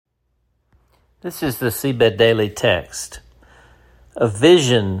This is the Seabed Daily Text. A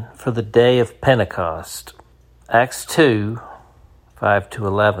vision for the day of Pentecost. Acts 2,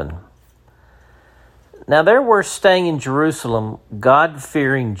 5-11. Now there were staying in Jerusalem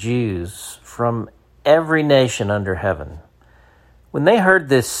God-fearing Jews from every nation under heaven. When they heard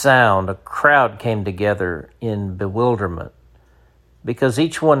this sound, a crowd came together in bewilderment, because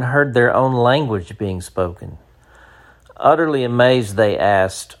each one heard their own language being spoken. Utterly amazed, they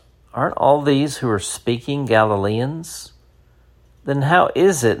asked, "Aren't all these who are speaking Galileans? Then how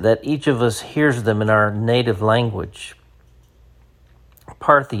is it that each of us hears them in our native language?"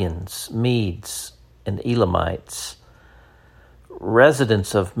 Parthians, Medes, and Elamites,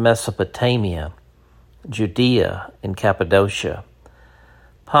 residents of Mesopotamia, Judea and Cappadocia,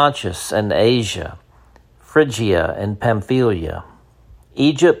 Pontus and Asia, Phrygia and Pamphylia,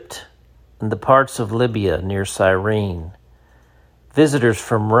 Egypt and the parts of Libya near Cyrene, visitors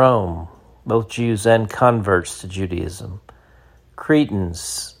from Rome, both Jews and converts to Judaism,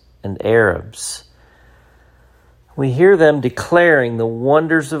 Cretans and Arabs. We hear them declaring the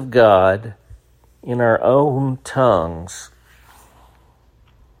wonders of God in our own tongues.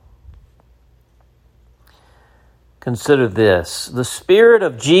 Consider this: the Spirit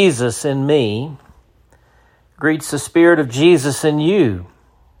of Jesus in me greets the Spirit of Jesus in you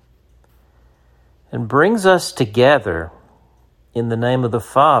and brings us together in the name of the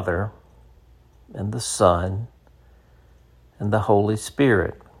Father and the Son and the Holy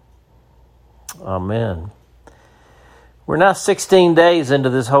Spirit. Amen. We're now 16 days into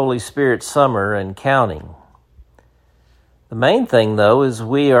this Holy Spirit summer and counting. The main thing, though, is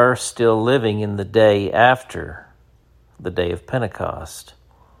we are still living in the day after the day of Pentecost.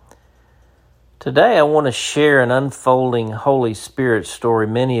 Today I want to share an unfolding Holy Spirit story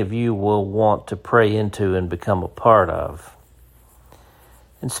many of you will want to pray into and become a part of.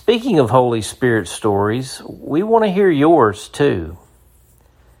 And speaking of Holy Spirit stories, we want to hear yours too.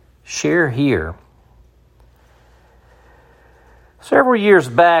 Share here. Several years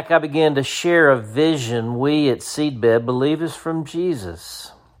back, I began to share a vision we at Seedbed believe is from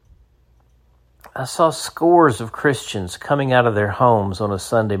Jesus. I saw scores of Christians coming out of their homes on a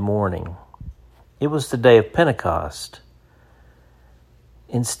Sunday morning. It was the day of Pentecost.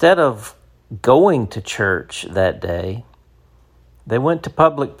 Instead of going to church that day, they went to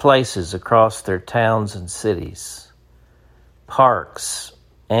public places across their towns and cities, parks,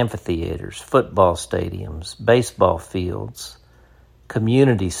 amphitheaters, football stadiums, baseball fields,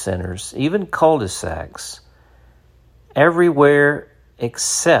 community centers, even cul-de-sacs, everywhere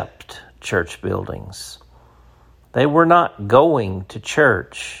except church buildings. They were not going to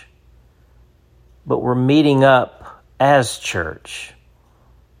church, but were meeting up as church.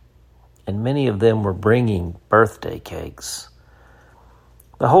 And many of them were bringing birthday cakes.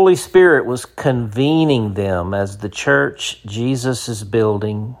 The Holy Spirit was convening them as the church Jesus is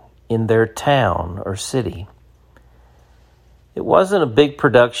building in their town or city. It wasn't a big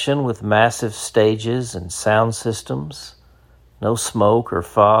production with massive stages and sound systems, no smoke or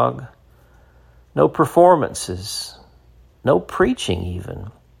fog, no performances, no preaching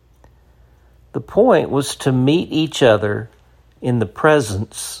even. The point was to meet each other in the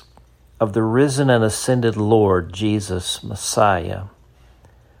presence of the risen and ascended Lord Jesus Messiah,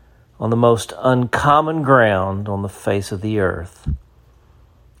 on the most uncommon ground on the face of the earth,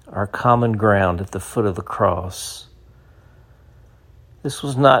 our common ground at the foot of the cross. This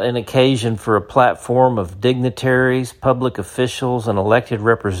was not an occasion for a platform of dignitaries, public officials, and elected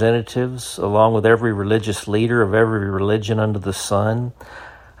representatives, along with every religious leader of every religion under the sun.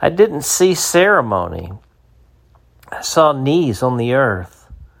 I didn't see ceremony. I saw knees on the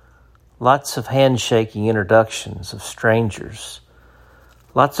earth, lots of handshaking introductions of strangers,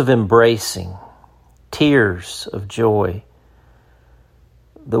 lots of embracing, tears of joy,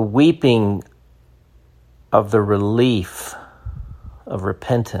 the weeping of the relief of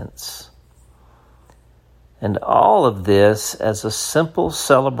repentance, and all of this as a simple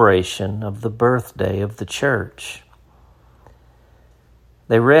celebration of the birthday of the church.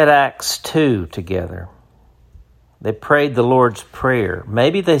 They read Acts 2 together. They prayed the Lord's Prayer.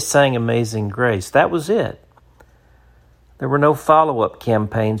 Maybe they sang Amazing Grace. That was it. There were no follow-up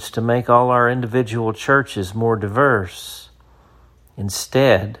campaigns to make all our individual churches more diverse.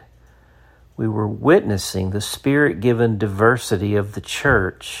 Instead, we were witnessing the Spirit-given diversity of the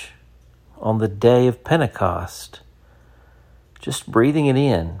church on the day of Pentecost, just breathing it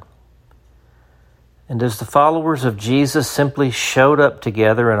in. And as the followers of Jesus simply showed up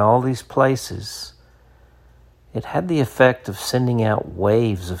together in all these places, it had the effect of sending out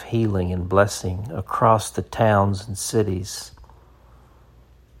waves of healing and blessing across the towns and cities.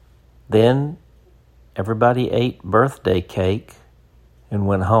 Then, everybody ate birthday cake and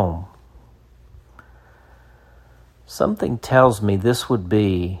went home. Something tells me this would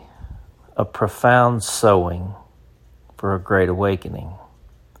be a profound sowing for a great awakening.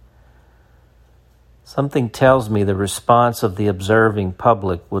 Something tells me the response of the observing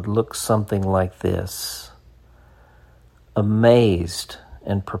public would look something like this. Amazed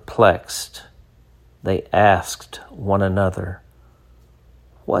and perplexed, they asked one another,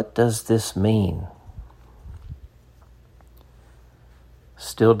 "What does this mean?"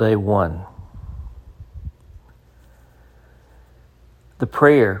 Still day one. The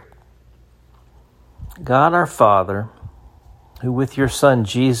prayer, God our Father, who with your Son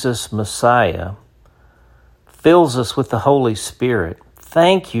Jesus Messiah fills us with the Holy Spirit,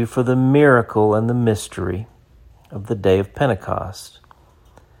 thank you for the miracle and the mystery of the day of Pentecost.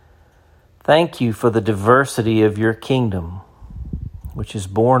 Thank you for the diversity of your kingdom, which is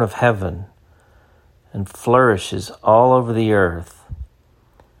born of heaven and flourishes all over the earth.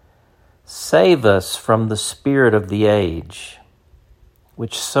 Save us from the spirit of the age,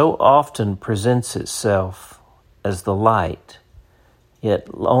 which so often presents itself as the light, yet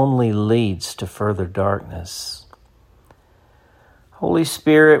only leads to further darkness. Holy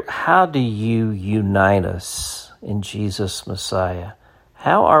Spirit, how do you unite us in Jesus Messiah?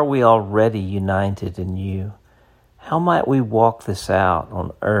 How are we already united in you? How might we walk this out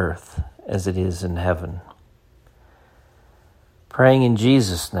on earth as it is in heaven? Praying in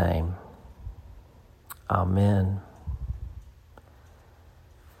Jesus' name. Amen.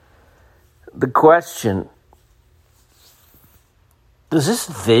 The question, does this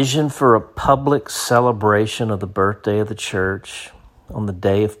vision for a public celebration of the birthday of the church on the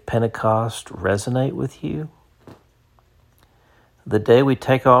day of Pentecost resonate with you? The day we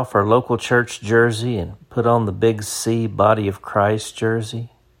take off our local church jersey and put on the big C Body of Christ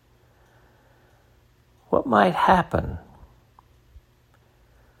jersey? What might happen?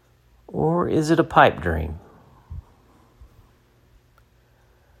 Or is it a pipe dream?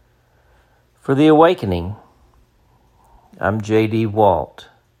 For the awakening, I'm J.D. Walt.